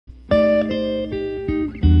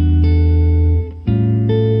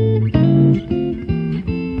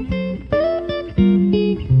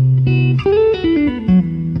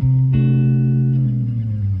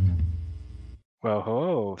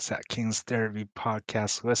at King's Therapy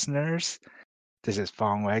podcast listeners. This is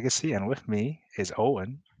Fong Legacy, and with me is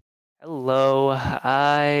Owen. Hello,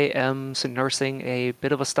 I am nursing a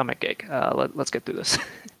bit of a stomach ache. Let's get through this.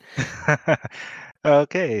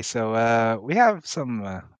 Okay, so we have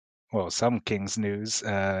some Kings news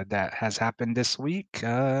that has happened this week.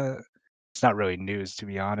 It's not really news, to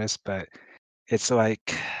be honest, but it's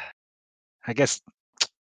like, I guess,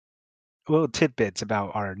 little tidbits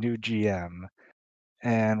about our new GM.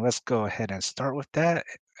 And let's go ahead and start with that.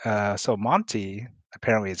 So Monte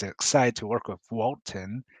apparently is excited to work with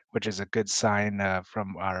Walton, which is a good sign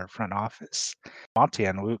from our front office. Monte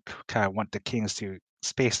and Luke kind of want the Kings to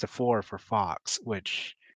space the floor for Fox,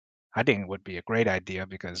 which I think would be a great idea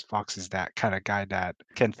because Fox is that kind of guy that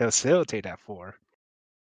can facilitate that floor.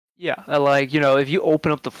 Yeah, if you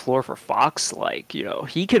open up the floor for Fox,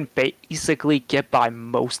 he can basically get by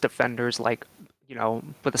most defenders, with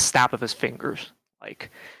a snap of his fingers.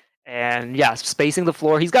 And yeah, spacing the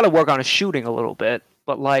floor, he's got to work on his shooting a little bit.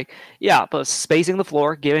 But spacing the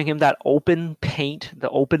floor, giving him that open paint, the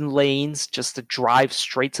open lanes, just to drive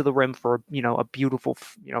straight to the rim for, a beautiful,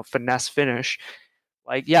 finesse finish.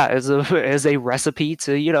 Is a recipe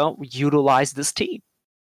to, utilize this team.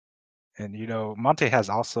 And Monte has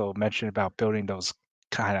also mentioned about building those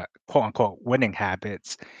kind of quote unquote winning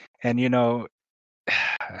habits. And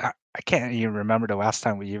I can't even remember the last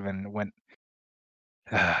time we even went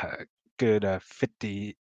good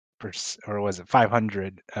 50% or was it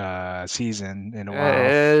 500 season in a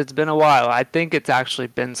while. It's been a while. I think it's actually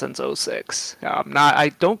been since '06. Not. I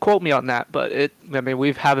don't quote me on that, but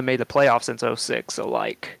we haven't made the playoffs since '06. So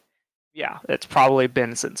yeah, it's probably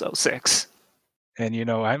been since '06. And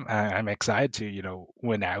I'm excited to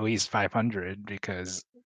win at least 500 because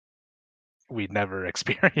we never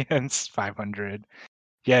experienced 500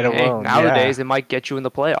 yet Hey, alone. Yeah, nowadays it might get you in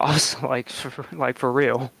the playoffs, for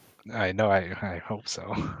real. I know. I hope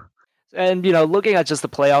so. And looking at just the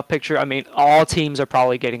playoff picture, all teams are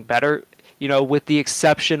probably getting better. With the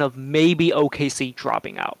exception of maybe OKC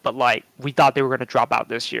dropping out, but we thought they were going to drop out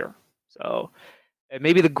this year. So and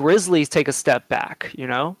maybe the Grizzlies take a step back,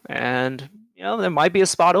 and there might be a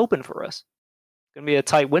spot open for us. It's gonna be a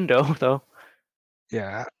tight window though.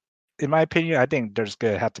 Yeah, in my opinion, I think there's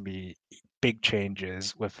gonna have to be big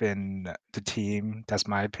changes within the team. That's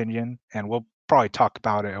my opinion, and we'll probably talk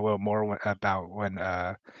about it a little more about when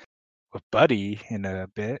with Buddy in a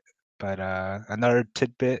bit. But another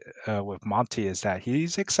tidbit with Monty is that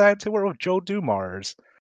he's excited to work with Joe Dumars.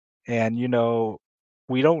 And,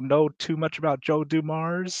 we don't know too much about Joe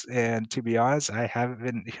Dumars. And to be honest, I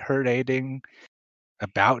haven't heard anything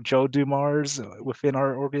about Joe Dumars within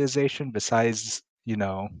our organization besides,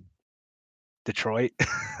 Detroit.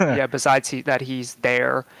 Yeah, besides that he's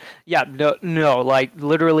there. Yeah, no,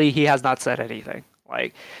 literally he has not said anything.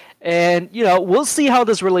 And we'll see how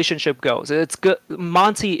this relationship goes. It's good.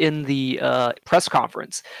 Monty in the press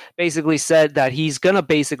conference basically said that he's gonna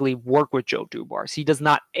basically work with Joe Dumars. He does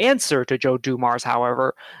not answer to Joe Dumars,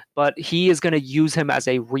 however, but he is gonna use him as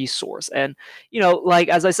a resource. And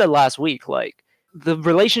as I said last week, the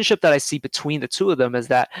relationship that I see between the two of them is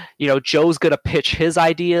that Joe's gonna pitch his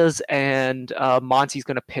ideas and Monty's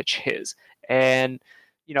gonna pitch his, and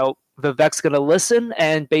Vivek's gonna listen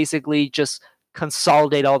and basically just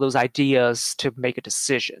consolidate all those ideas to make a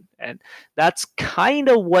decision. And that's kind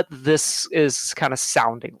of what this is kind of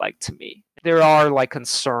sounding like to me. There are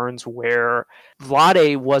concerns where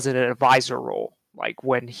Vlade was in an advisor role,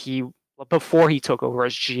 before he took over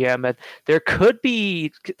as GM, and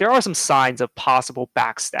there are some signs of possible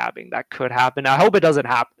backstabbing that could happen. I hope it doesn't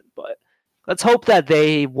happen, but let's hope that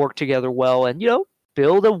they work together well and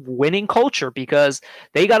build a winning culture, because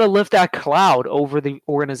they got to lift that cloud over the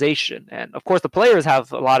organization. And of course, the players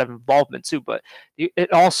have a lot of involvement too, but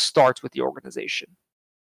it all starts with the organization.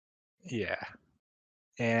 Yeah.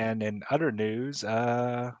 And in other news,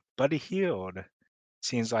 Buddy Hield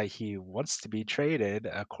seems like he wants to be traded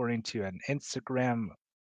according to an Instagram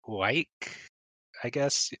like, I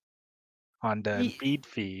guess, on the Embiid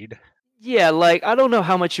feed. Yeah, I don't know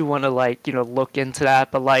how much you want to look into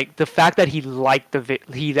that, but the fact that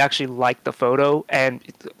he actually liked the photo, and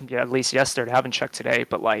yeah, at least yesterday, I haven't checked today,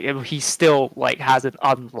 but he still hasn't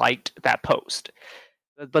unliked that post.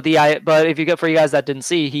 But if you get, for you guys that didn't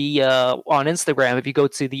see, he on Instagram, if you go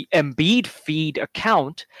to the Embiid feed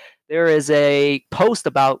account, there is a post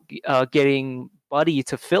about getting Buddy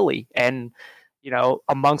to Philly, and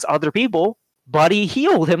amongst other people, Buddy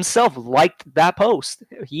Hield himself liked that post.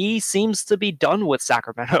 He seems to be done with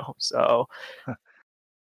Sacramento, so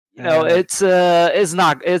Uh, it's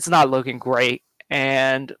not looking great.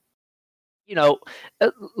 And you know,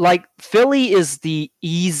 like Philly is the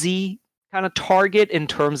easy kind of target in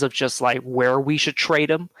terms of just like where we should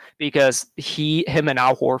trade him because him and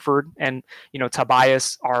Al Horford and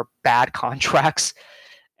Tobias are bad contracts.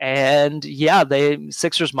 And yeah, they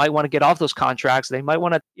Sixers might want to get off those contracts. They might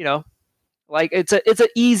want to, like it's an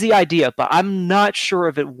easy idea, but I'm not sure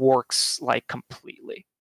if it works like completely.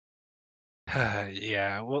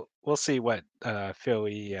 Yeah, we'll see what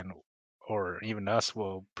Philly and or even us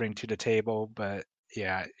will bring to the table. But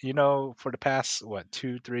yeah, for the past what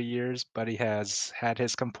 2, 3 years, Buddy has had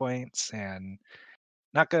his complaints, and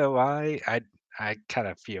not gonna lie, I kind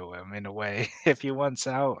of feel him in a way. If he wants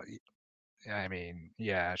out, I mean,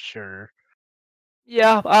 yeah, sure.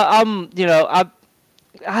 Yeah,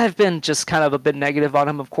 I've been just kind of a bit negative on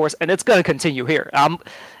him, of course, and it's going to continue here.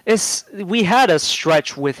 We had a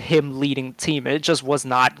stretch with him leading the team. It just was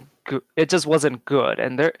not good. It just wasn't good,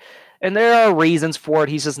 and there are reasons for it.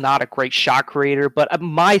 He's just not a great shot creator. But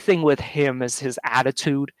my thing with him is his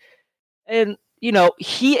attitude, and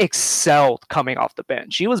he excelled coming off the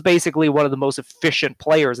bench. He was basically one of the most efficient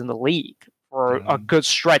players in the league for a Hmm. good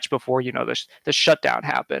stretch before the shutdown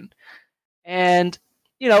happened. And,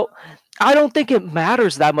 you know, I don't think it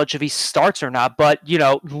matters that much if he starts or not, but,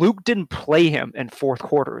 Luke didn't play him in fourth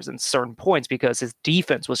quarters in certain points because his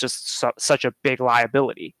defense was just such a big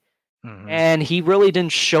liability. Hmm. And he really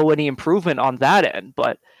didn't show any improvement on that end.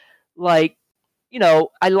 But, like,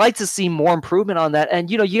 I like to see more improvement on that. And,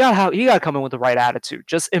 you gotta come in with the right attitude.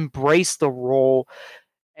 Just embrace the role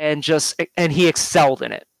and he excelled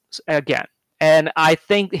in it again. And I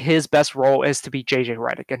think his best role is to be JJ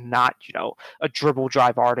Redick and not, a dribble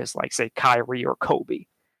drive artist like say Kyrie or Kobe.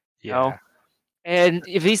 You know? Yeah. And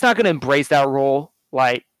if he's not gonna embrace that role,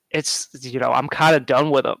 like it's I'm kind of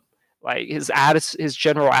done with him. Like his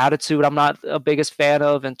general attitude, I'm not a biggest fan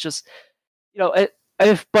of, and just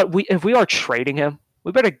if we are trading him,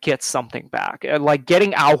 we better get something back. And like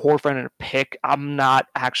getting Al Horford in a pick, I'm not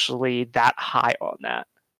actually that high on that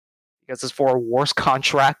because it's for a worse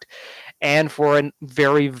contract and for a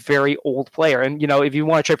very, very old player. And, if you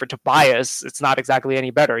want to trade for Tobias, it's not exactly any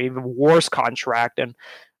better, even worse contract and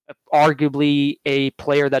arguably a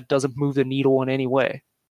player that doesn't move the needle in any way.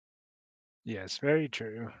 Yes, very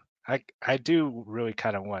true. I do really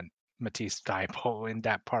kind of want Matisse Thybulle in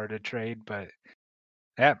that part of the trade, but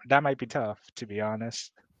that might be tough, to be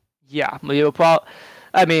honest. Yeah,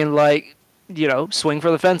 I mean, like, swing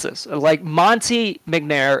for the fences. Like Monte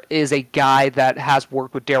McNair is a guy that has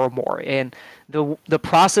worked with Daryl Morey, and the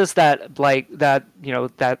process that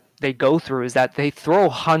they go through is that they throw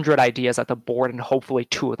 100 ideas at the board, and hopefully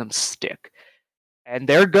two of them stick. And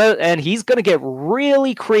they're good, and he's going to get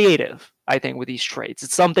really creative. I think with these trades,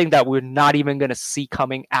 it's something that we're not even going to see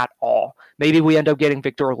coming at all. Maybe we end up getting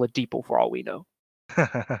Victor Oladipo for all we know.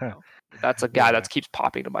 know. That's a guy Yeah. that keeps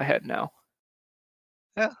popping to my head now.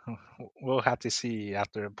 Yeah, we'll have to see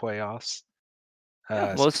after the playoffs.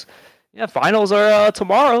 Yeah, Uh, well, sp- finals are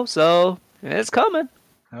tomorrow, so it's coming.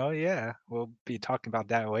 oh yeah, we'll be talking about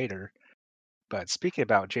that later. But speaking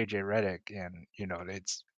about JJ Redick, and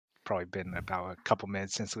it's probably been about a couple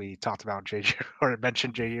minutes since we talked about JJ or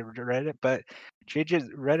mentioned JJ Redick, but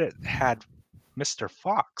JJ Redick had Mr.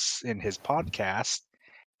 Fox in his podcast,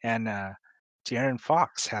 and De'Aaron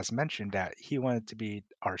Fox has mentioned that he wanted to be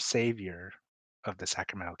our savior of the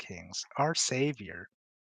Sacramento Kings, our savior.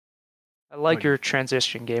 I What like do you? your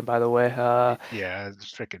transition game, by the way. Yeah, it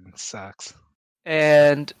freaking sucks.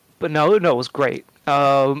 But no, it was great.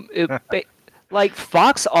 Like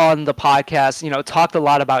Fox on the podcast, talked a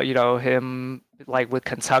lot about him like with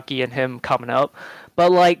Kentucky and him coming up.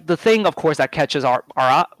 But like the thing, of course, that catches our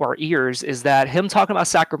ears is that him talking about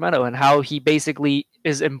Sacramento and how he basically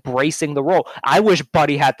is embracing the role. I wish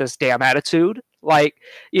Buddy had this damn attitude. Like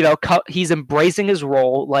he's embracing his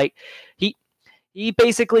role. Like he he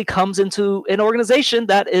basically comes into an organization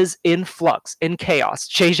that is in flux, in chaos.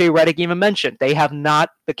 JJ Redick even mentioned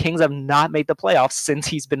the Kings have not made the playoffs since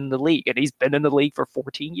he's been in the league, and he's been in the league for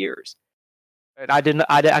 14 years. And I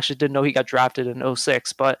actually didn't know he got drafted in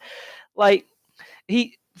 '06, but like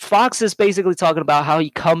Fox is basically talking about how he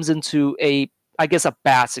comes into I guess a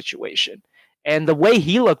bad situation. And the way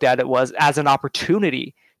he looked at it was as an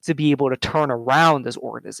opportunity to be able to turn around this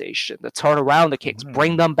organization, to turn around the Kings,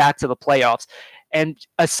 bring Mm. them back to the playoffs, and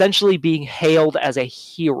essentially being hailed as a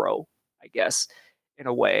hero, I guess, in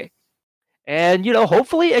a way. And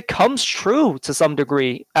hopefully it comes true to some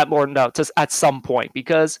degree at some point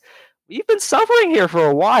because we've been suffering here for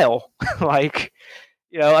a while. Like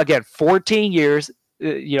again, 14 years,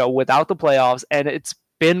 without the playoffs, and it's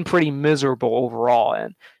been pretty miserable overall.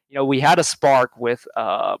 And we had a spark with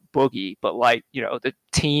Boogie, but like the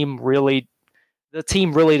team really the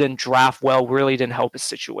team really didn't draft well, really didn't help his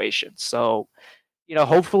situation. So,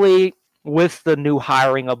 hopefully with the new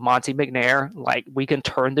hiring of Monte McNair, like we can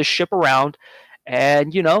turn this ship around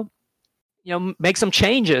and, make some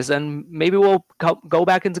changes and maybe we'll go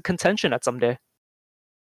back into contention at some day.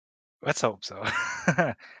 Let's hope so.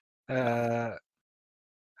 uh,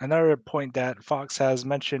 Another point that Fox has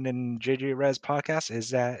mentioned in JJ Red's podcast is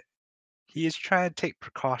that he is trying to take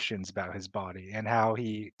precautions about his body and how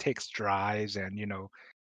he takes drives, and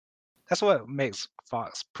that's what makes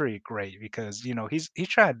Fox pretty great because he's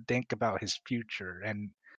trying to think about his future and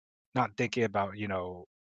not thinking about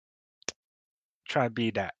trying to be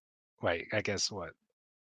that, like, I guess what,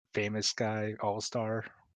 famous guy, all-star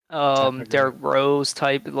type of guy. Derrick Rose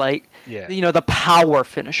type, like, Yeah. the power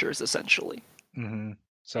finishers essentially.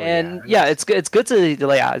 So yeah, And yeah, it's good to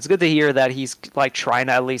yeah, it's good to hear that he's like trying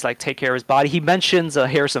to at least like take care of his body. He mentions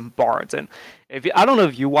Harrison Barnes, and I don't know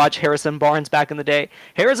if you watch Harrison Barnes back in the day,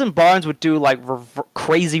 Harrison Barnes would do like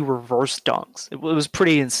crazy reverse dunks. It was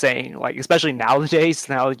pretty insane, like especially nowadays.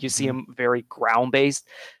 Now that you see hmm him very ground based,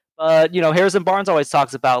 but Harrison Barnes always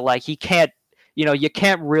talks about like he can't, you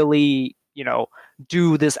can't really,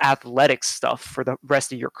 do this athletic stuff for the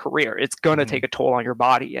rest of your career. It's going to hmm take a toll on your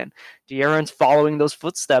body. And De'Aaron's following those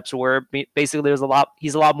footsteps where basically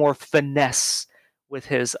he's a lot more finesse with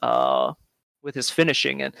his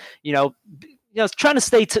finishing and, trying to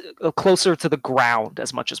stay closer to the ground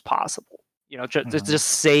as much as possible, hmm just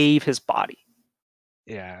save his body.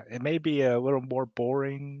 Yeah, it may be a little more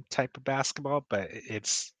boring type of basketball, but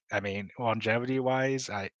I mean, longevity wise,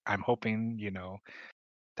 I'm hoping,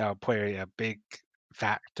 that'll play a big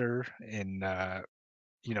factor in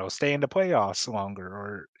stay in the playoffs longer,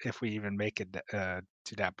 or if we even make it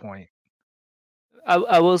to that point.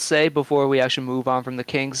 I will say before we actually move on from the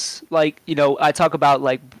Kings, like, I talk about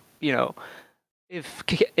like, you know, if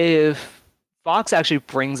Fox actually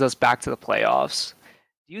brings us back to the playoffs,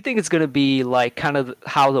 do you think it's going to be like kind of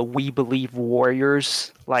how the We Believe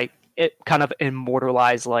Warriors, like it kind of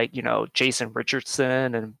immortalized, like, Jason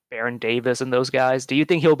Richardson and Baron Davis and those guys? Do you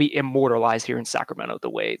think he'll be immortalized here in Sacramento the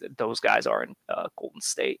way that those guys are in Golden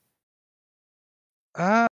State?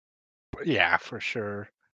 Uh, yeah, for sure.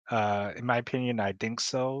 In my opinion, I think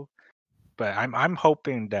so. But I'm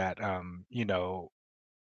hoping that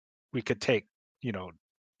we could take you know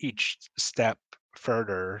each step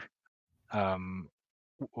further um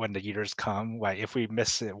when the years come. Like if we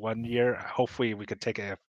miss it one year, hopefully we could take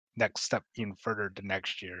a next step even further the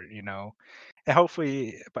next year. And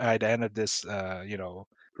hopefully by the end of this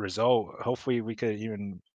result, hopefully we could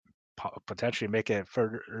even potentially make it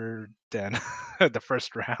further than the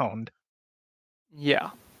first round. Yeah.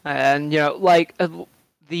 And, like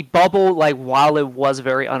the bubble, like while it was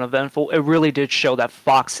very uneventful, it really did show that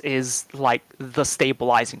Fox is like the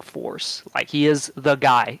stabilizing force. Like he is the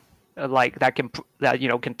guy, like that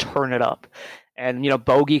can turn it up, and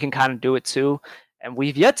Bogey can kind of do it too. And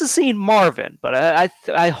we've yet to see Marvin, but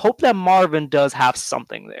I hope that Marvin does have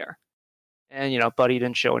something there. And but he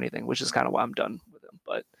didn't show anything, which is kind of why I'm done with him.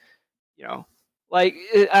 But you know like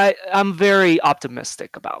I'm very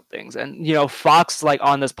optimistic about things, and Fox, like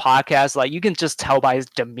on this podcast, like you can just tell by his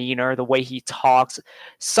demeanor, the way he talks,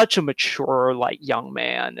 such a mature like young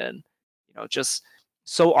man, and just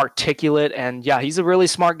so articulate, and yeah, he's a really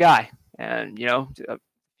smart guy, and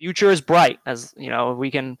future is bright, as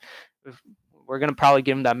we're gonna probably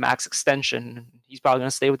give him that max extension. He's probably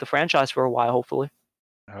gonna stay with the franchise for a while, hopefully.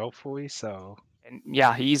 Hopefully so. And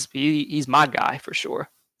yeah, he's my guy for sure.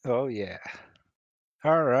 Oh yeah.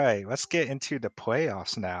 All right, let's get into the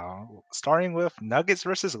playoffs now, starting with Nuggets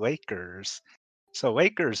versus Lakers. So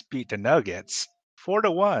Lakers beat the Nuggets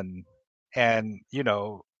 4-1, and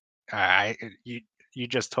I you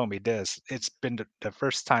just told me this. It's been the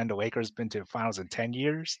first time the Lakers been to the finals in 10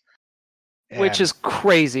 years, Which and is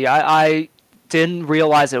crazy. I didn't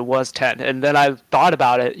realize it was 10, and then I thought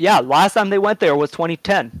about it. Yeah, last time they went there was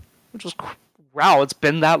 2010, which was wow. It's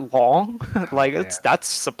been that long. Like yeah, that's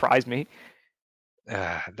surprised me.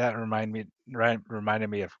 that reminded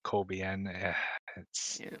me of Kobe, and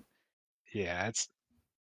it's Yeah. yeah, it's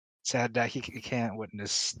sad that he can't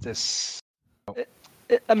witness this.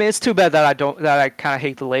 I mean, it's too bad that I kind of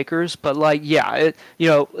hate the Lakers, but like, yeah,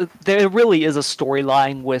 there really is a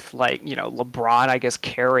storyline with like LeBron, I guess,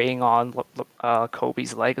 carrying on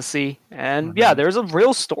Kobe's legacy, and yeah, Mhm. there's a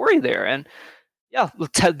real story there, and yeah,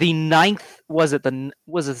 the ninth, was it the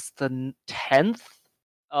 10th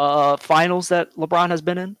finals that LeBron has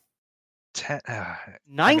been in? I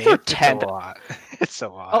Ninth mean, or it's a 10th? lot. It's a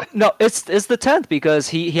Oh lot. no, it's the 10th because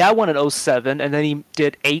he had one in 07, and then he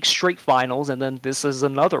did 8 straight finals, and then this is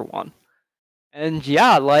another one. And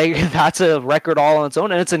yeah, like that's a record all on its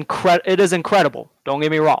own, and it is incredible. Don't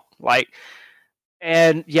get me wrong. Like,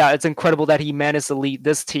 and yeah, it's incredible that he managed to lead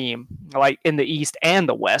this team like in the East and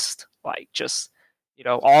the West, like just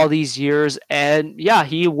all these years. And yeah,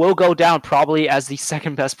 he will go down probably as the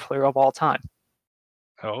second best player of all time.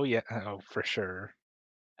 Oh yeah, oh for sure.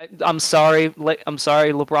 I'm sorry, I'm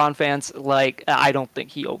sorry, LeBron fans. Like, I don't think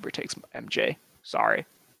he overtakes MJ. Sorry.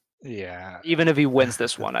 Yeah. Even if he wins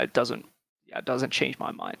this one, it doesn't change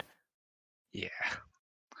my mind. Yeah.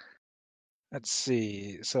 Let's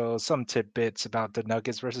see. So some tidbits about the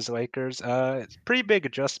Nuggets versus Lakers. It's a pretty big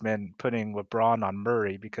adjustment putting LeBron on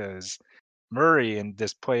Murray because Murray in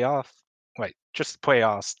this playoff, like just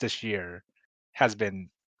playoffs this year, has been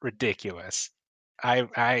ridiculous.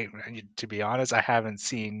 To be honest, I haven't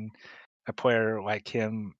seen a player like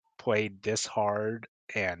him play this hard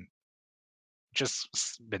and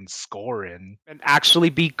been scoring. And actually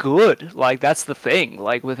be good. Like that's the thing.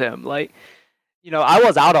 Like with him, like I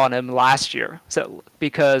was out on him last year, so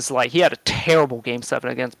because like he had a terrible game 7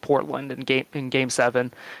 against Portland in game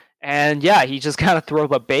 7, and yeah, he just kind of threw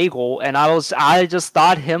up a bagel, and I just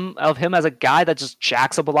thought of him as a guy that just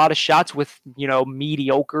jacks up a lot of shots with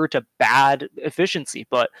mediocre to bad efficiency,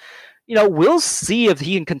 but we'll see if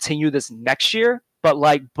he can continue this next year. But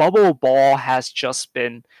like bubble ball has just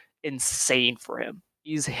been insane for him.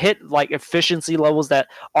 He's hit like efficiency levels that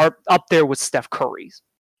are up there with Steph Curry's,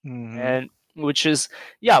 Hmm. and which is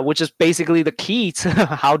basically the key to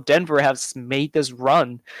how Denver has made this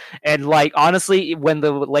run. And like honestly, when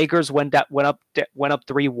the Lakers went up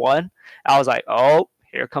 3-1, I was like, oh,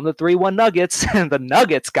 here come the 3-1 Nuggets, and the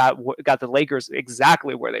Nuggets got the Lakers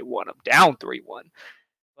exactly where they want them, down 3-1.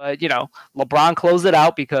 But LeBron closed it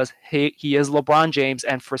out because he is LeBron James,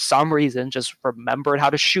 and for some reason just remembered how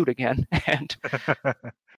to shoot again, and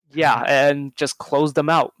yeah, and just closed them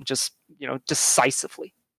out, just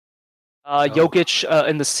decisively. Oh, Jokic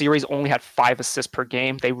in the series only had 5 assists per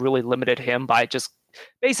game. They really limited him by just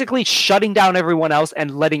basically shutting down everyone else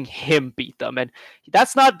and letting him beat them. And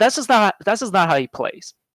that's just not how he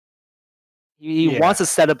plays. He yeah. wants to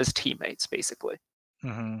set up his teammates basically.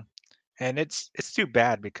 Hmm. And it's too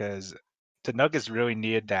bad because the Nuggets really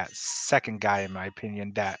needed that second guy, in my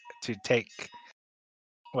opinion, that to take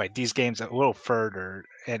these games a little further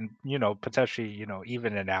and potentially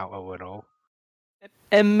even it out a little.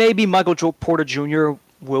 And maybe Michael Porter Jr.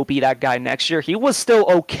 will be that guy next year. He was still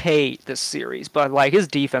okay this series, but like his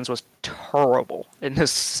defense was terrible in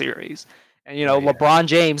this series. And Oh yeah. LeBron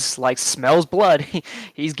James like smells blood.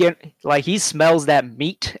 He's getting like he smells that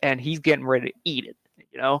meat and he's getting ready to eat it.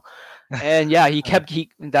 And yeah, he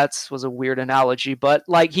that was a weird analogy, but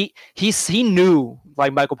like he knew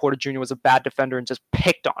like Michael Porter Jr. was a bad defender and just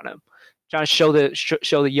picked on him, trying to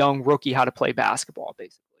show the young rookie how to play basketball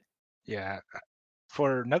basically. Yeah.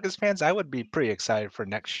 For Nuggets fans, I would be pretty excited for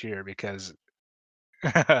next year because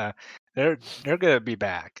they're gonna be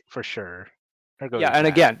back for sure. They're gonna Yeah, be and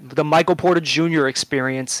back. again, the Michael Porter Jr.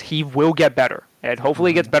 experience, he will get better, and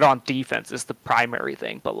hopefully he gets Hmm. better on defense is the primary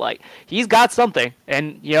thing. But like, he's got something,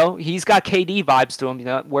 and he's got KD vibes to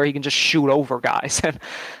him, where he can just shoot over guys. And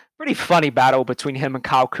pretty funny battle between him and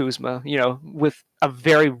Kyle Kuzma, with a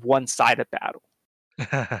very one-sided battle.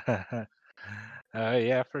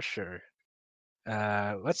 Yeah, for sure.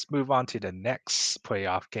 Let's move on to the next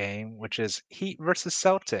playoff game, which is Heat versus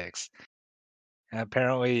Celtics. And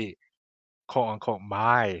apparently, quote unquote,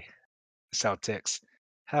 my Celtics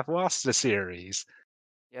have lost the series.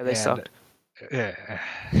 Yeah, they And sucked.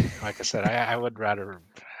 like I said, I would rather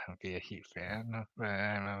be a Heat fan, but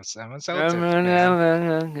I'm a Celtics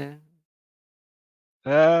fan.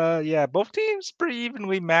 Yeah, both teams pretty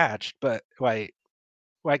evenly matched, but like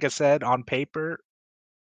I said, on paper,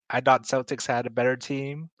 I thought Celtics had a better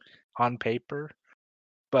team on paper,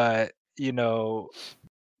 but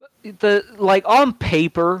The like on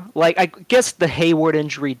paper, like I guess the Hayward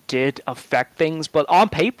injury did affect things, but on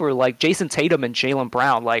paper, like Jason Tatum and Jalen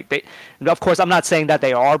Brown, like they, of course, I'm not saying that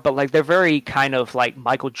they are, but like they're very kind of like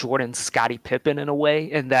Michael Jordan, Scottie Pippen in a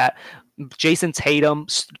way, in that Jason Tatum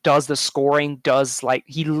does the scoring, does like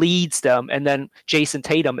he leads them, and then Jason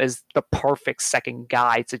Tatum is the perfect second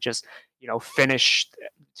guy to just finish,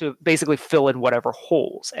 to basically fill in whatever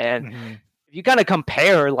holes. And mhm, if you kind of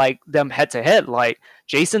compare like them head to head, like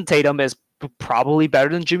Jason Tatum is probably better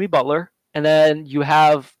than Jimmy Butler, and then you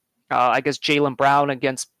have I guess Jalen Brown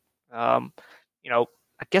against um, you know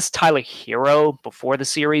I guess Tyler Hero before the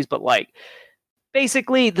series, but like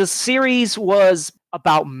basically the series was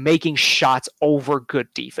about making shots over good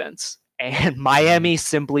defense, and mhm, Miami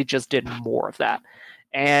simply just did more of that.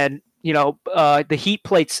 And the Heat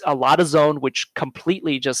played a lot of zone, which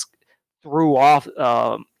completely just threw off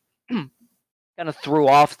kind of threw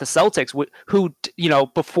off the Celtics, who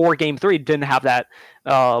before Game 3 didn't have that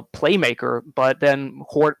playmaker, but then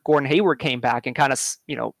Gordon Hayward came back and kind of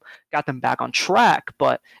got them back on track,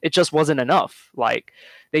 but it just wasn't enough. Like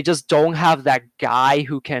they just don't have that guy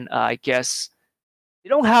who can, I guess, they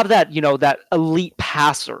don't have that that elite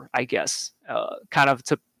passer, I guess, kind of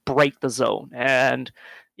to break the zone. And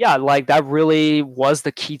yeah, like that really was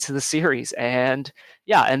the key to the series. And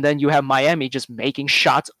yeah, and then you have Miami just making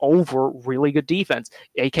shots over really good defense,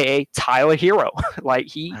 aka Tyler Hero. Like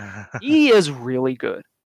he is really good,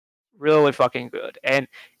 really fucking good. And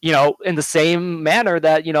in the same manner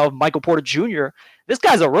that Michael Porter Jr., this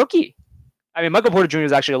guy's a rookie. I mean, Michael Porter Jr.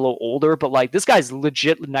 is actually a little older, but like this guy's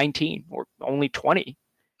legit 19 or only 20,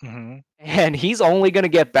 hmm and he's only going to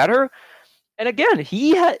get better. And again,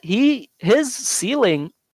 his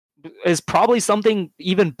ceiling is probably something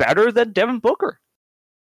even better than Devin Booker.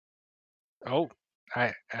 Oh,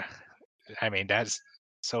 I I mean that's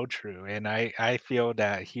so true, and I feel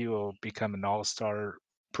that he will become an all-star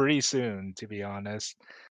pretty soon, to be honest.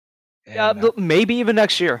 Yeah, And maybe even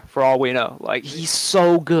next year, for all we know. Like he's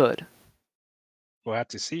so good. we'll have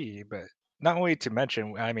to see. But not only to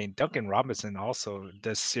mention, I mean, Duncan Robinson also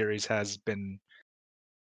this series has been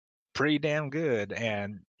pretty damn good,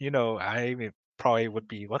 and probably would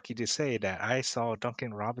be lucky to say that I saw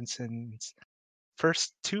Duncan Robinson's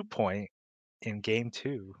first 2 point in game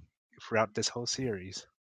two throughout this whole series.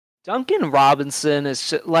 Duncan Robinson is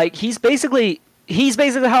just, like he's basically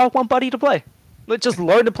how I want Buddy to play. Let's just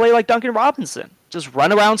learn to play like Duncan Robinson. Just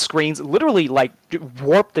run around screens, literally like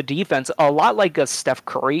warp the defense a lot like a Steph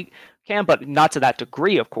Curry can, but not to that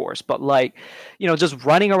degree, of course. But like, just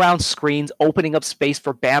running around screens, opening up space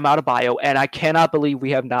for Bam Adebayo. And I cannot believe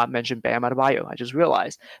we have not mentioned Bam Adebayo. I just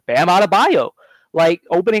realized Bam Adebayo, like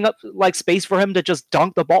opening up like space for him to just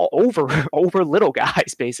dunk the ball over over little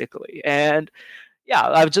guys, basically. And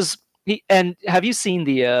yeah, and have you seen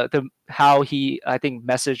the how he, I think,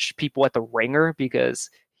 messaged people at the Ringer because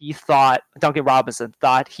he thought Duncan Robinson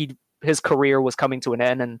thought his career was coming to an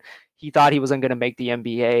end and he thought he wasn't going to make the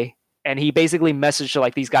NBA. And he basically messaged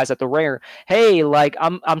like these guys at the Ringer, "Hey, like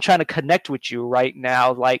I'm trying to connect with you right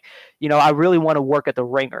now. Like, I really want to work at the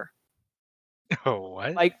Ringer." Oh,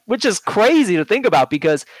 what? Like, which is crazy to think about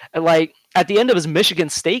because like at the end of his Michigan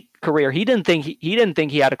State career, he didn't think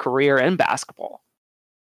he had a career in basketball.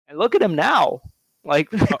 And look at him now, like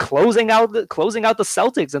Oh, closing out the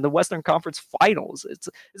Celtics in the Western Conference Finals. It's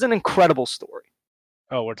an incredible story.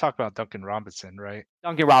 oh, we're talking about Duncan Robinson, right?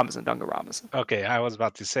 Duncan Robinson, Duncan Robinson. Okay, I was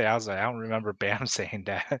about to say, I was like, I don't remember Bam saying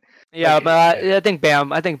that. Yeah, but Yeah, I think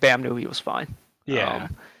Bam knew he was fine. yeah,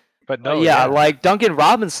 Um, but but no, yeah, yeah, like Duncan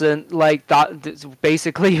Robinson, like thought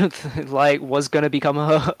basically like was gonna become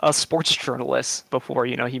a sports journalist before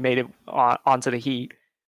he made it onto the Heat.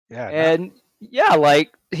 yeah, not And yeah,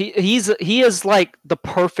 like he is like the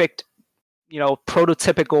perfect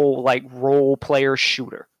prototypical like role player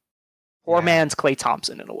shooter. Poor yeah, man's Clay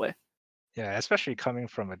Thompson in a way. yeah, especially coming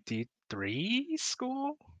from a D3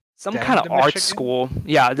 school, Some kind then of the art Michigan. school.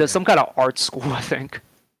 Yeah, there's Yeah, some kind of art school, I think.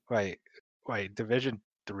 like Division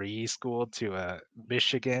 3 school to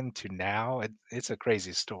Michigan to now. It's a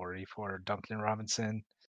crazy story for Duncan Robinson.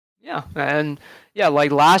 Yeah, and yeah,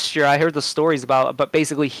 like last year I heard the stories about, but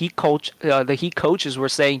basically the Heat coaches were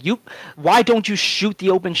saying, why don't you shoot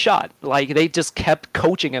the open shot? Like they just kept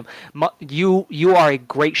coaching him. You are a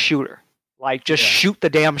great shooter. Like just Yeah, shoot the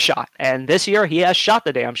damn shot. And this year he has shot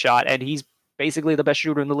the damn shot, and he's basically the best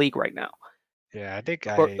shooter in the league right now. yeah, I think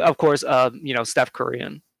Of course, Steph Curry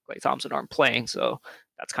and Klay Thompson aren't playing, so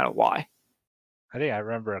that's kind of why. I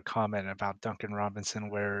remember a comment about Duncan Robinson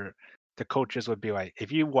where the coaches would be like,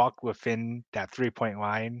 if you walk within that 3 point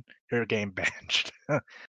line, you're getting benched.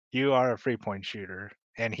 You are a 3 point shooter.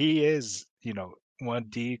 And he is, one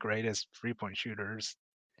of the greatest 3 point shooters.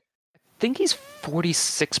 I think he's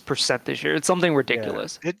 46% this year. It's something Yeah.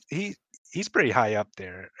 ridiculous. He's pretty high up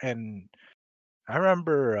there. And I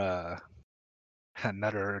remember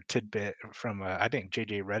another tidbit from I think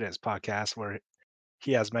JJ Reddit's podcast where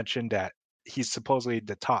he has mentioned that he's supposedly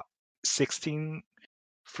the top 16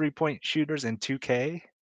 3 point shooters in 2K,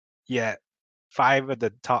 yet 5 of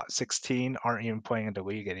the top 16 aren't even playing in the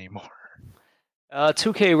league anymore.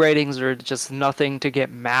 2K ratings are just nothing to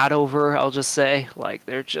get mad over. I'll just say, like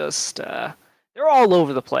they're all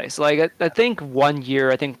over the place. Like I think one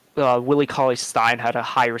year, I think Willie Cauley Stein had a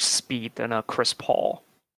higher speed than Chris Paul.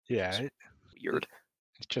 Yeah, It's weird.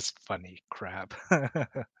 it's just funny crap.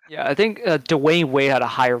 Yeah, I think Dwayne Wade had a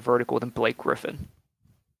higher vertical than Blake Griffin.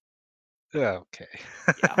 Okay.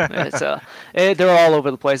 Yeah, they're all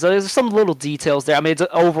over the place. There's some little details there. I mean,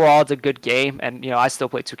 overall it's a good game, and I still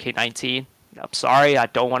play 2K19. I'm sorry, I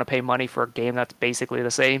don't want to pay money for a game that's basically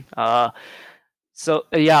the same. So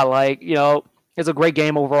yeah, like it's a great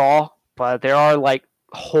game overall, but there are like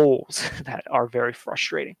holes that are very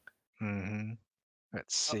frustrating. hmm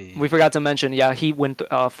Let's We see. forgot to mention, yeah, he went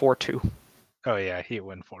 4-2. Oh yeah, he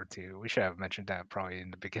won 4-2. We should have mentioned that probably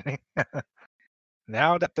in the beginning.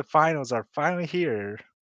 Now that the finals are finally here,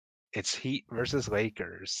 it's Heat versus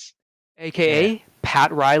Lakers. And AKA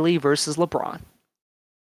Pat Riley versus LeBron.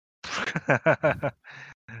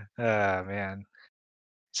 man.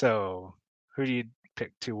 So, who do you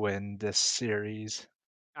pick to win this series?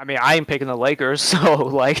 I mean, I am picking the Lakers, so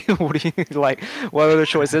like, what do you like? What other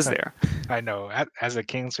choice is there? I know. As a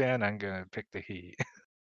Kings fan, I'm gonna pick the Heat.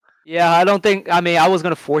 Yeah, I don't think. I mean, I was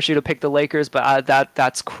gonna force you to pick the Lakers, but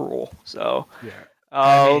that's cruel. So, Yeah.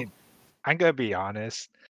 I uh, mean, I'm gonna be honest.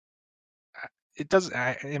 It doesn't.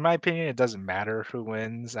 In my opinion, it doesn't matter who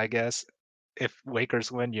wins. I guess if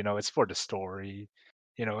Lakers win, it's for the story.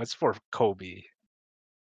 It's for Kobe.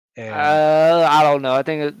 And I don't know. I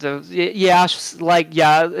think yeah, like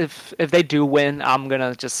yeah, if they do win, I'm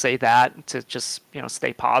gonna just say that to just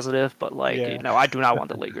stay positive. But like yeah, I do not want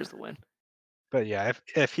the Lakers to win. but yeah,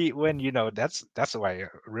 if Heat win, that's like a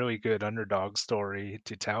really good underdog story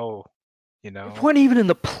to tell. You They know. weren't even in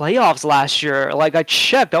the playoffs last year. Like I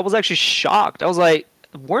checked, I was actually shocked. I was like,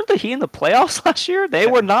 weren't the Heat in the playoffs last year? They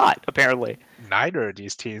were not, apparently. Neither of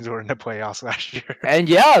these teams were in the playoffs last year. And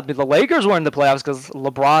yeah, the Lakers were in the playoffs because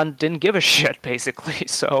LeBron didn't give a shit, basically.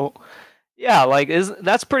 So yeah, like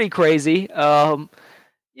that's pretty crazy.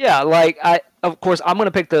 Yeah, like of course I'm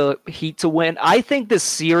gonna pick the Heat to win. I think this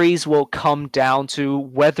series will come down to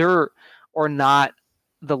whether or not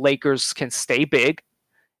the Lakers can stay big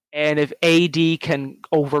and if AD can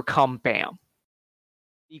overcome Bam.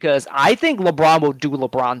 Because I think LeBron will do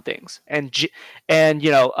LeBron things, and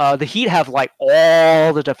the Heat have like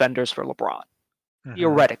all the defenders for LeBron hmm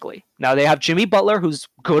theoretically. Now they have Jimmy Butler, who's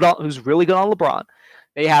really good on LeBron.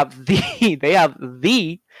 They have the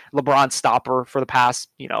LeBron stopper for the past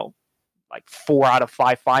like 4 out of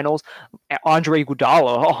 5 finals, Andre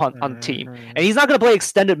Iguodala on the team, hmm and he's not going to play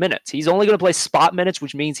extended minutes. He's only going to play spot minutes,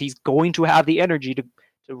 which means he's going to have the energy to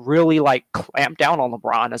really like clamp down on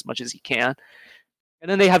LeBron as much as he can. And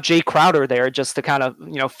then they have Jay Crowder there just to kind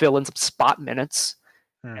of fill in some spot minutes.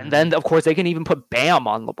 And hmm then of course they can even put Bam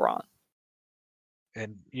on LeBron.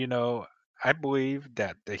 And I believe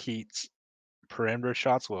that the Heat's perimeter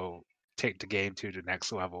shots will take the game to the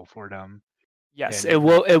next level for them. Yes, And it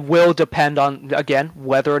will. It will depend on again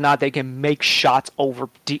whether or not they can make shots over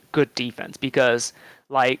good defense because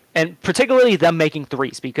and particularly them making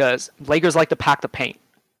threes because Lakers like to pack the paint.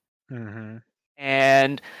 hmm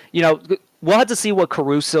And we'll have to see what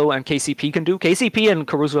Caruso and KCP can do. KCP and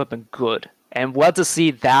Caruso have been good, and we'll have to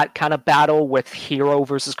see that kind of battle with Hero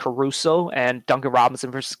versus Caruso and Duncan Robinson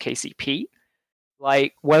versus KCP.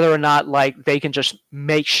 Like whether or not like they can just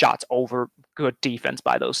make shots over good defense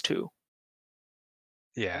by those two.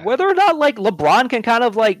 And yeah, whether or not like LeBron can kind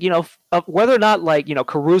of like whether or not like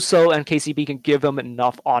Caruso and KCP can give him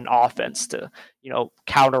enough on offense to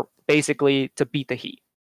counter basically to beat the Heat.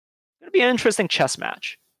 It's gonna be an interesting chess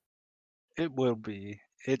match. it will be.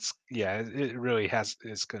 It really has.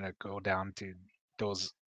 It's gonna go down to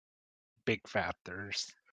those big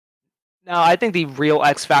factors. Now I think the real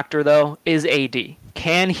X factor though is AD.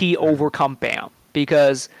 Can he Mhm. overcome Bam?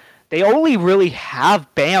 Because they only really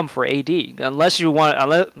have Bam for AD, unless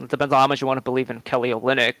it depends on how much you want to believe in Kelly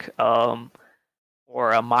Olynyk.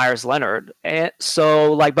 Or Myers Leonard. And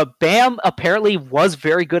so but Bam apparently was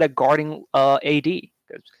very good at guarding AD.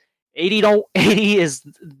 AD is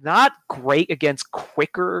not great against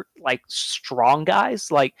quicker like strong guys.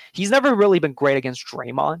 Like he's never really been great against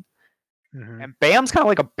Draymond. Mhm. And Bam's kind of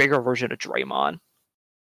like a bigger version of Draymond.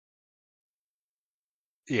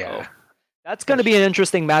 Yeah, So that's going to that's be an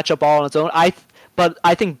interesting matchup all on its own. But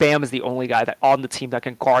I think Bam is the only guy that on the team that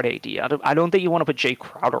can guard AD. I don't think you want to put Jay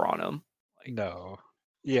Crowder on him. Like, no.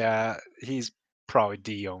 Yeah, he's probably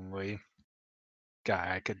the only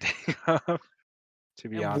guy I could think of, to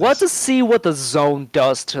be and what honest. to see what the zone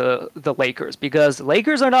does to the Lakers because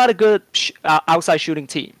Lakers are not a good outside shooting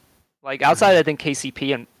team. Like outside, Mhm. I think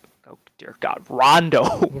KCP and oh dear God,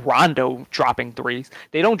 Rondo dropping threes.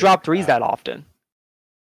 They don't Dear drop threes God. that often.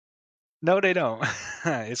 No, they don't.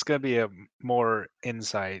 It's gonna be a more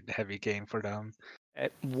inside heavy game for them.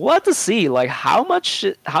 What to see? Like how much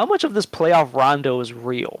of this playoff Rondo is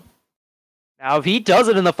real? Now, if he does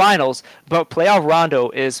it in the finals, but playoff Rondo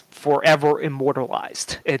is forever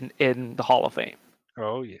immortalized in the Hall of Fame.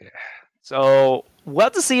 Oh yeah. So we'll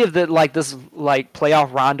have to see if this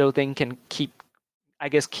playoff Rondo thing can keep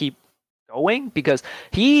going, because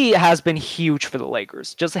he has been huge for the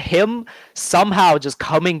Lakers. Just him somehow just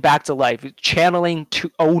coming back to life, channeling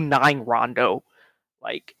 2009 Rondo,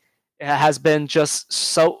 like it has been just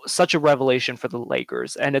such a revelation for the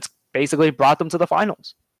Lakers, and it's basically brought them to the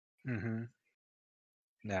finals. Hmm.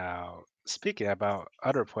 Now, speaking about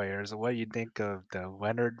other players, what do you think of the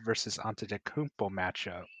Leonard versus Antetokounmpo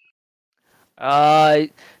matchup? Uh,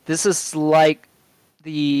 this is like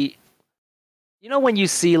the when you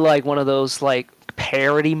see like one of those like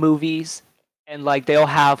parody movies, and like they'll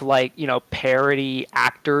have like parody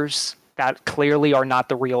actors that clearly are not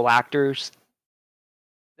the real actors.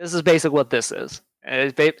 This is basically what this is.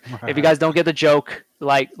 If you guys don't get the joke,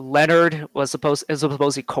 like Leonard is supposed to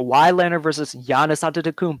be Kawhi Leonard versus Giannis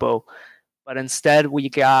Antetokounmpo, but instead we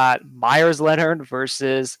got Myers Leonard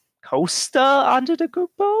versus Costa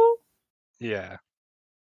Antetokounmpo. Yeah,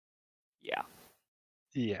 Yeah,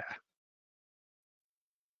 yeah.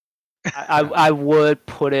 I would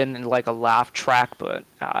put in like a laugh track, but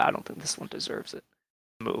I don't think this one deserves it.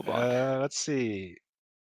 Move on. Let's see.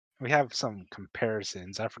 We have some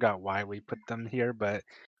comparisons. I forgot why we put them here, but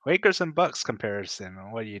Lakers and Bucks comparison.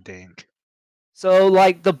 What do you think? So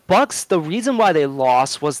like the Bucks, the reason why they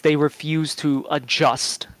lost was they refused to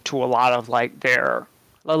adjust to a lot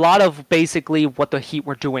of basically what the Heat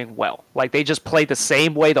were doing well. Like they just played the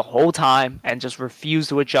same way the whole time and just refused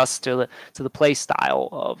to adjust to the play style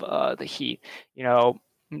of the Heat. You know,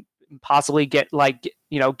 possibly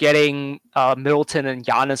getting Middleton and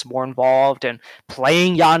Giannis more involved and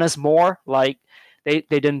playing Giannis more. Like they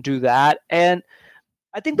didn't do that, and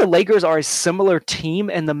I think the Lakers are a similar team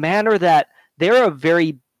in the manner that they're a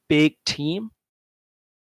very big team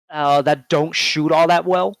that don't shoot all that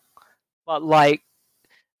well. But like,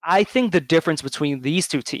 I think the difference between these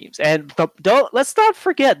two teams, and let's not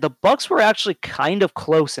forget, the Bucks were actually kind of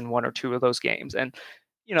close in one or two of those games, and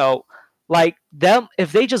you know, like them,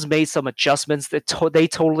 if they just made some adjustments, they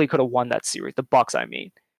totally could have won that series. The Bucks, I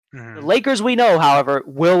mean. The Hmm. Lakers, we know, however,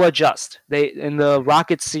 will adjust. They in the Hmm.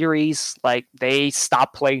 Rockets series, like they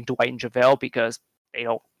stopped playing Dwight and JaVale because they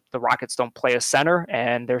don't. The Rockets don't play a center,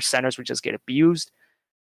 and their centers would just get abused.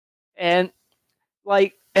 And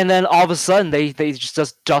and then all of a sudden they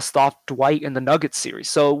just dust off Dwight in the Nuggets series.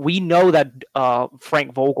 So we know that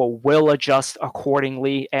Frank Vogel will adjust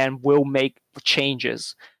accordingly and will make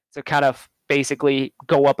changes to kind of basically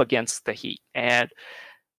go up against the Heat. And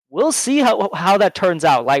we'll see how that turns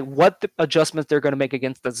out. Like what the adjustments they're going to make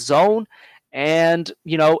against the zone, and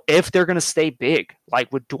if they're going to stay big,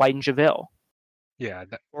 like with Dwight and JaVale, Yeah,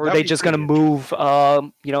 or are that'll they be just going to pretty move,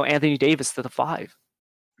 interesting. Anthony Davis to the five.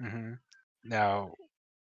 Hmm. Now,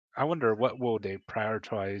 I wonder what will they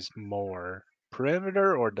prioritize more,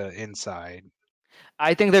 perimeter or the inside?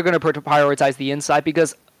 I think they're going to prioritize the inside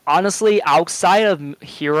because honestly, outside of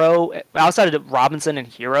Robinson and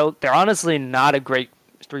Hero, they're honestly not a great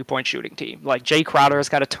 3-point shooting team. Like Jay Crowder has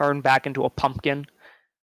Hmm. got to turn back into a pumpkin.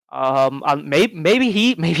 Maybe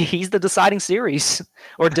he's the deciding series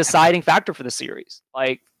or deciding factor for the series.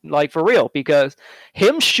 Like for real, because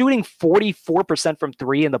him shooting 44% from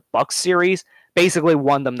three in the Bucks series basically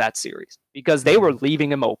won them that series because they were Hmm.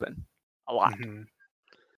 leaving him open a lot. Hmm.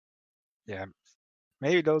 Yeah,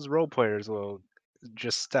 maybe those role players will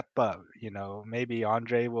just step up. Maybe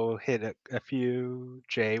Andre will hit a few,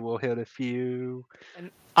 Jay will hit a few.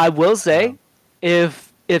 And I will say, Um,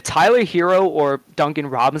 if Tyler Hero or Duncan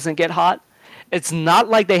Robinson get hot, it's not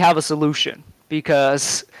like they have a solution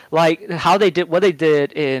because like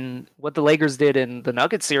what the Lakers did in the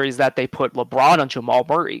Nuggets series, that they put LeBron on Jamal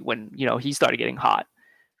Murray when he started getting hot.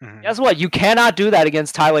 mhm, Guess what? You cannot do that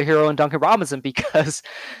against Tyler Hero and Duncan Robinson because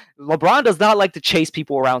LeBron does not like to chase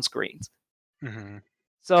people around screens. mhm.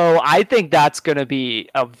 So I think that's going to be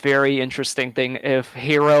a very interesting thing if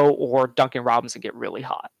Hero or Duncan Robinson get really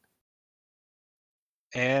hot.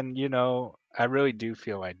 And I really do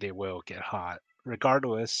feel like they will get hot,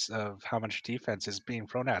 regardless of how much defense is being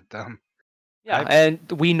thrown at them. Yeah, I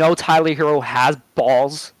and we know Tyler Hero has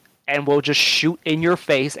balls and will just shoot in your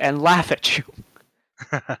face and laugh at you.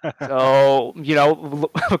 So,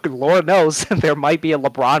 Lord knows there might be a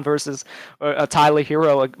LeBron versus a Tyler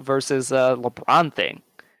Hero versus a LeBron thing.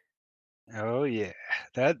 Oh yeah,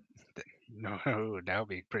 that no, that would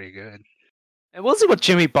be pretty good. And we'll see what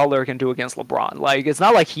Jimmy Butler can do against LeBron. Like, it's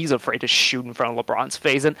not like he's afraid to shoot in front of LeBron's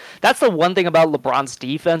face. And that's the one thing about LeBron's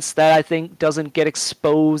defense that I think doesn't get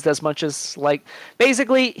exposed as much as, like,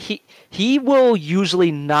 basically, he will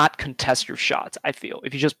usually not contest your shots, I feel,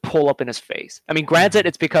 if you just pull up in his face. I mean, granted, Hmm.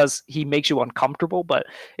 it's because he makes you uncomfortable, but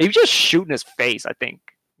if you just shoot in his face, I think,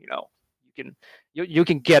 you know. you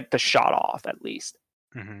can get the shot off at least.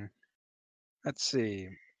 Hmm. Let's see.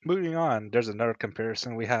 Moving on, there's another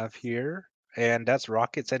comparison we have here, and that's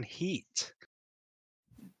Rockets and Heat.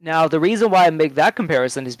 Now, the reason why I make that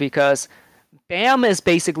comparison is because Bam is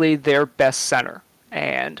basically their best center,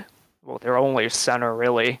 and well, their only center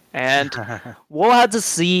really. And we'll have to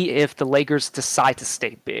see if the Lakers decide to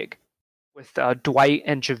stay big with Dwight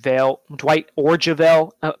or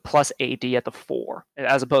JaVale plus AD at the 4,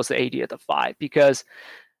 as opposed to AD at the 5, because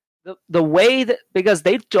the way that because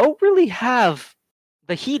they don't really have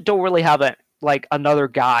the Heat don't really have another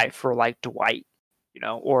guy for like Dwight,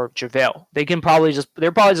 or JaVale. They're probably just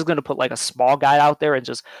going to put like a small guy out there and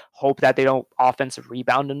just hope that they don't offensive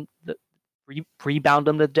rebound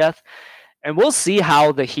them to death. And we'll see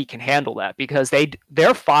how the Heat can handle that because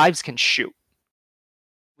their fives can shoot.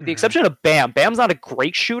 With the Hmm. exception of Bam. Bam's not a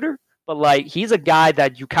great shooter, but like he's a guy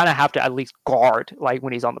that you kind of have to at least guard like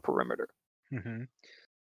when he's on the perimeter. Hmm.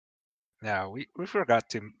 Now, we forgot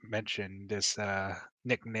to mention this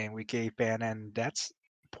nickname we gave Ban, and that's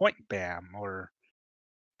Point Bam or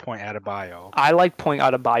Point Adebayo. I like Point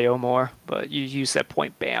Adebayo more, but you said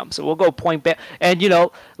Point Bam, so we'll go Point Bam. And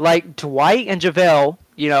like Dwight and JaVale,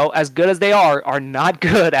 as good as they are not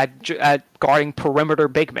good at guarding perimeter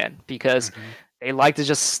big men because Hmm. they like to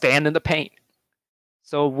just stand in the paint.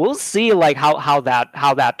 So we'll see like how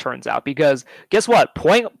that turns out because guess what?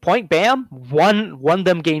 Point Bam won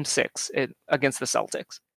them game 6 against the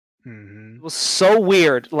Celtics. Hmm. It was so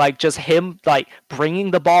weird, like just him like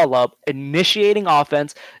bringing the ball up, initiating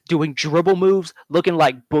offense, doing dribble moves, looking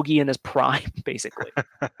like Boogie in his prime, basically,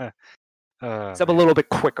 Oh except a little man, bit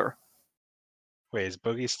quicker. wait, is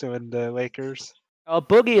Boogie still in the Lakers?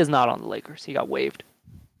 Boogie is not on the Lakers; he got waived.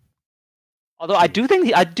 Although Hmm. I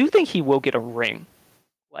do think he will get a ring.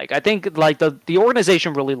 Like I think like the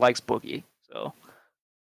organization really likes Boogie, so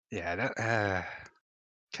Yeah, that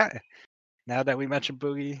kind now that we mentioned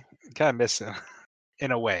Boogie, kind of miss him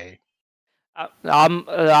in a way.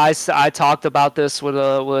 I talked about this with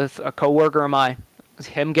a coworker of mine.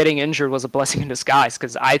 Him getting injured was a blessing in disguise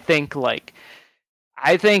because I think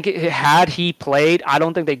had he played, I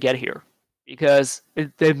don't think they get here because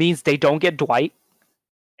it means they don't get Dwight.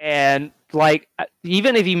 And like,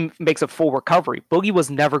 even if he makes a full recovery, Boogie was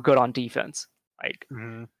never good on defense. Like,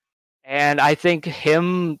 Hmm. and I think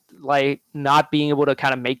him like not being able to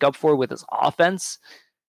kind of make up for it with his offense,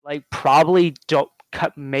 like probably don't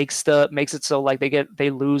makes it so like they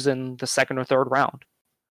lose in the second or third round.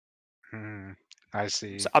 Hmm. I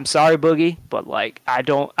see. So I'm sorry, Boogie, but like I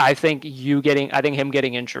don't. I think him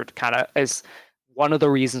getting injured kind of is one of the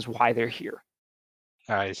reasons why they're here.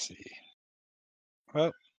 I see.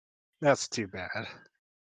 Well, that's too bad.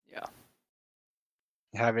 Yeah.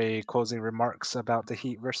 Have a closing remarks about the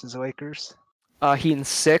Heat versus Lakers? Heat in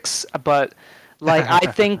 6, but like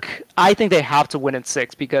I think they have to win in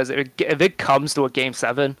 6 because if it comes to a game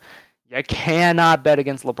 7, you cannot bet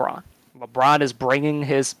against LeBron. LeBron is bringing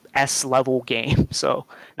his S level game, so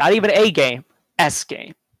not even A game, S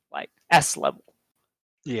game, like S level.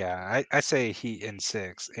 Yeah, I say Heat in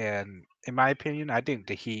 6, and in my opinion, I think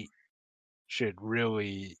the Heat should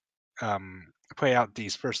really play out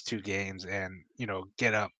these first two games and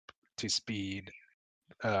get up to speed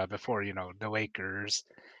before the Lakers,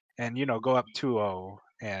 and go up 2-0,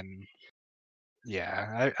 and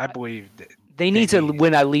yeah, I believe that They they need to need.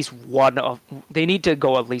 win at least one of. They need to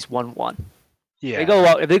go at least 1-1. Yeah,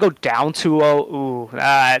 If they go down 2-0, ooh,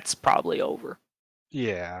 that's probably over.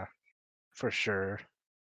 yeah, for sure.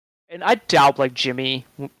 And I doubt like Jimmy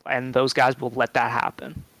and those guys will let that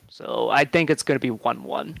happen. So I think it's going to be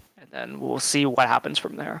 1-1, and then we'll see what happens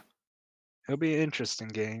from there. It'll be an interesting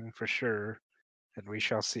game for sure, and we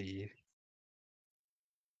shall see.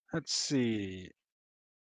 Let's see.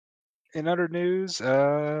 In other news,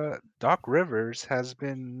 Doc Rivers has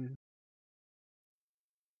been,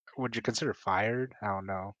 would you consider fired? I don't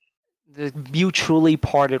know. The mutually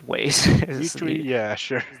parted ways Mutually, yeah,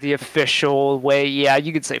 sure. is the official way. Yeah,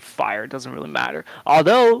 you could say fired. Doesn't really matter.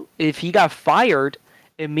 Although if he got fired,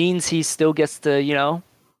 it means he still gets to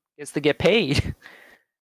gets to get paid.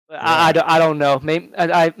 Yeah. I don't know. Maybe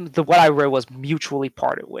what I read was mutually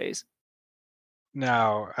parted ways.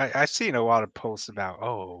 Now, I've seen a lot of posts about,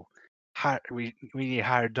 oh, we need to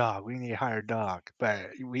hire Dog, we need to hire Dog, but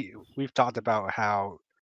we've talked about how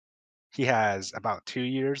he has about 2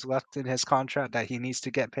 years left in his contract that he needs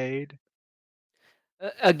to get paid.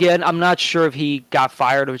 Again, I'm not sure if he got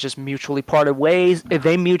fired or just mutually parted ways. If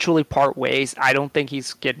they mutually part ways, I don't think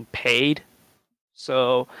he's getting paid.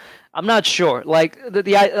 So I'm not sure. Like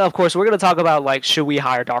of course we're gonna talk about like should we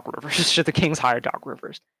hire Doc Rivers? Should the Kings hire Doc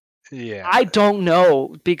Rivers? Yeah. I don't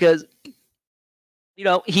know because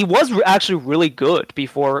he was actually really good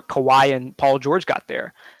before Kawhi and Paul George got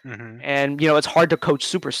there. Hmm. And it's hard to coach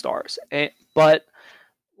superstars. But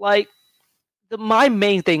like my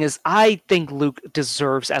main thing is I think Luke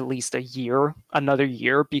deserves at least another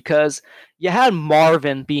year, because you had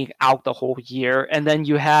Marvin being out the whole year, and then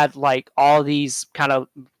you had like all these kind of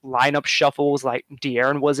lineup shuffles, like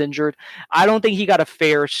De'Aaron was injured. I don't think he got a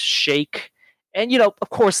fair shake, and of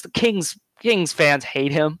course, the Kings fans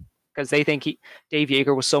hate him because they think Dave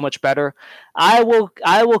Yeager was so much better. I will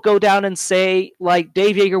go down and say, like,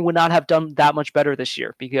 Dave Yeager would not have done that much better this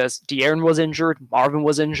year because De'Aaron was injured, Marvin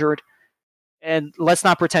was injured, and let's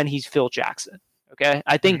not pretend he's Phil Jackson. Okay, Hmm.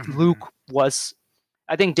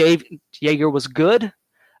 I think Dave Yeager was good.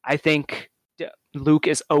 I think Luke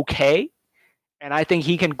is okay, and I think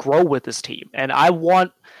he can grow with this team. And I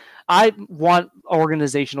want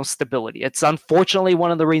organizational stability. It's unfortunately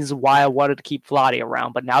one of the reasons why I wanted to keep Vladi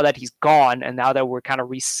around. But now that he's gone, and now that we're kind of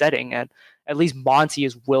resetting, and at least Monte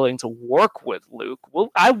is willing to work with Luke,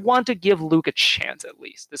 well, I want to give Luke a chance at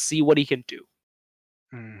least to see what he can do.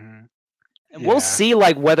 Hmm. And we'll Yeah. see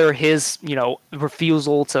like whether his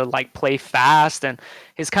refusal to like play fast, and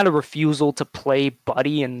his kind of refusal to play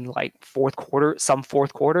buddy in like fourth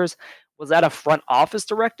quarters, was that a front office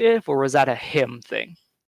directive, or was that a him thing,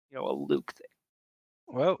 a Luke thing?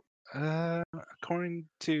 Well, according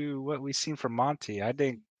to what we've seen from Monty, I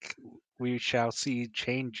think we shall see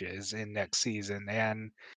changes in next season,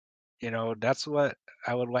 and that's what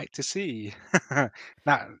I would like to see.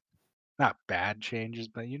 not not bad changes,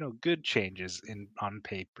 but good changes in on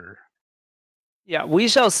paper. Yeah, we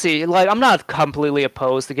shall see. Like, I'm not completely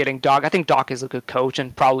opposed to getting Doc. I think Doc is a good coach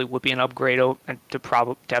and probably would be an upgrade, and to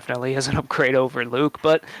probably definitely is an upgrade over Luke.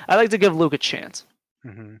 But I like to give Luke a chance.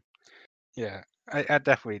 Hmm. Yeah, I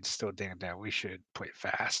definitely still think that we should play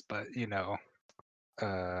fast, but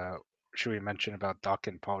uh, should we mention about Doc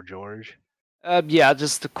and Paul George? Yeah,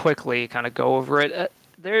 just to quickly kind of go over it.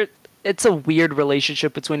 There, it's a weird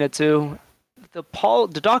relationship between the two. The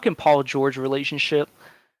Doc and Paul George relationship.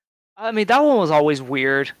 I mean, that one was always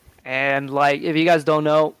weird. And like, if you guys don't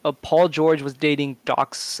know, Paul George was dating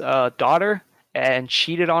Doc's daughter and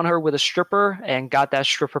cheated on her with a stripper and got that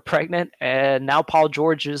stripper pregnant. And now Paul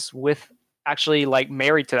George is actually like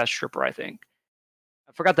married to that stripper. I think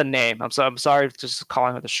I forgot the name. I'm sorry, just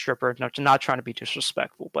calling her the stripper. Not trying to be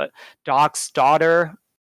disrespectful, but Doc's daughter,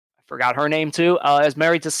 I forgot her name too, is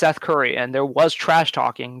married to Seth Curry, and there was trash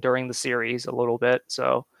talking during the series a little bit.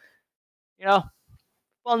 So you know,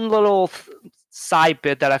 fun little side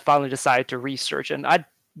bit that I finally decided to research, and I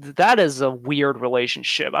that is a weird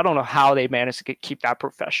relationship. I don't know how they managed to keep that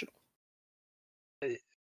professional.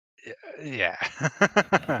 Yeah.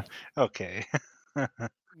 Okay.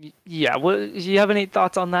 Yeah, do you have any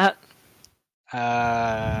thoughts on that?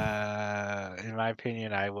 In my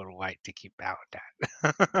opinion, I would like to keep out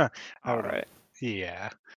that. I All would, right. yeah.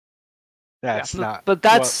 Yeah, That's not but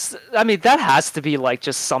well. I mean, that has to be like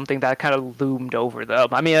just something that kind of loomed over them.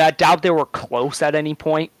 I mean, I doubt they were close at any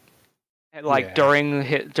point, like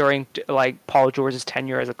Yeah. during like Paul George's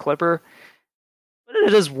tenure as a Clipper. But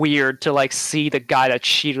it is weird to like see the guy that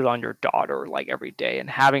cheated on your daughter like every day and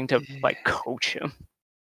having to like coach him.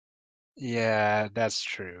 Yeah, that's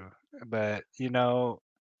true. But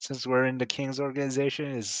since we're in the Kings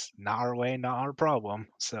organization, it's not our way, not our problem.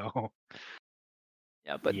 So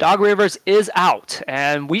Yeah, but yeah, Dog Rivers is out,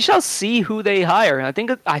 and we shall see who they hire. I think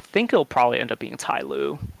it'll probably end up being Ty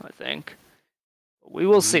Lue. I think we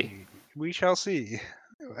will see. we shall see.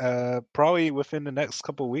 Probably within the next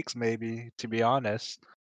couple weeks, maybe. To be honest.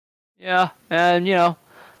 Yeah, and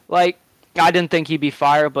like I didn't think he'd be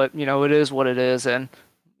fired, but it is what it is, and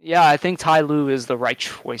yeah, I think Ty Lue is the right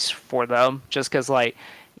choice for them, just because like,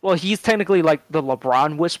 well, he's technically like the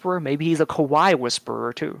LeBron whisperer. Maybe he's a Kawhi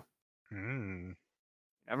whisperer too. Hmm.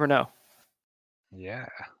 Never know. Yeah.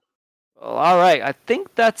 Well, all right, I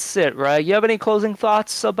think that's it, right? You have any closing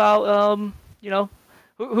thoughts about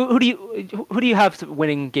who do you have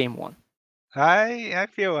winning game one? I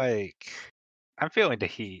feel like I'm feeling the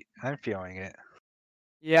heat. I'm feeling it.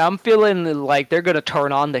 Yeah, I'm feeling like they're gonna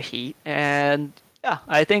turn on the heat, and yeah,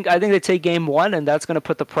 I think they take game one, and that's gonna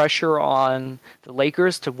put the pressure on the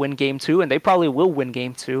Lakers to win game two, and they probably will win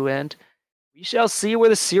game two, and we shall see where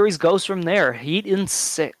the series goes from there. Heat in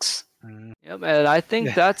six. Mm, Yep, and I think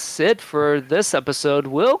yeah. that's it for this episode.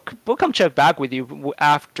 We'll come check back with you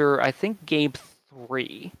after I think game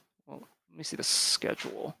three. Well, let me see the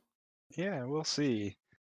schedule. Yeah, we'll see.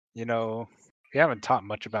 We haven't talked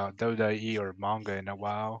much about WWE or manga in a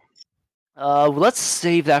while. Let's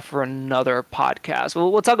save that for another podcast.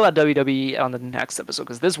 We'll talk about WWE on the next episode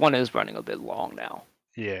because this one is running a bit long now.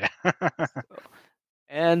 Yeah.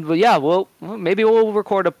 And yeah, maybe we'll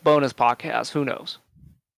record a bonus podcast. Who knows?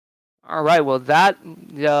 All right. Well,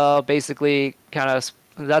 basically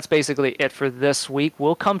that's basically it for this week.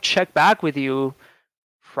 We'll come check back with you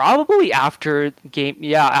probably after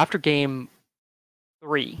game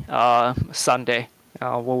 3, Sunday.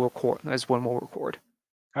 We'll record is when we'll record.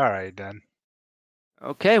 All right, then.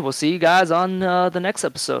 Okay, we'll see you guys on the next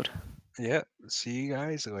episode. Yeah, see you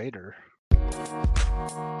guys later.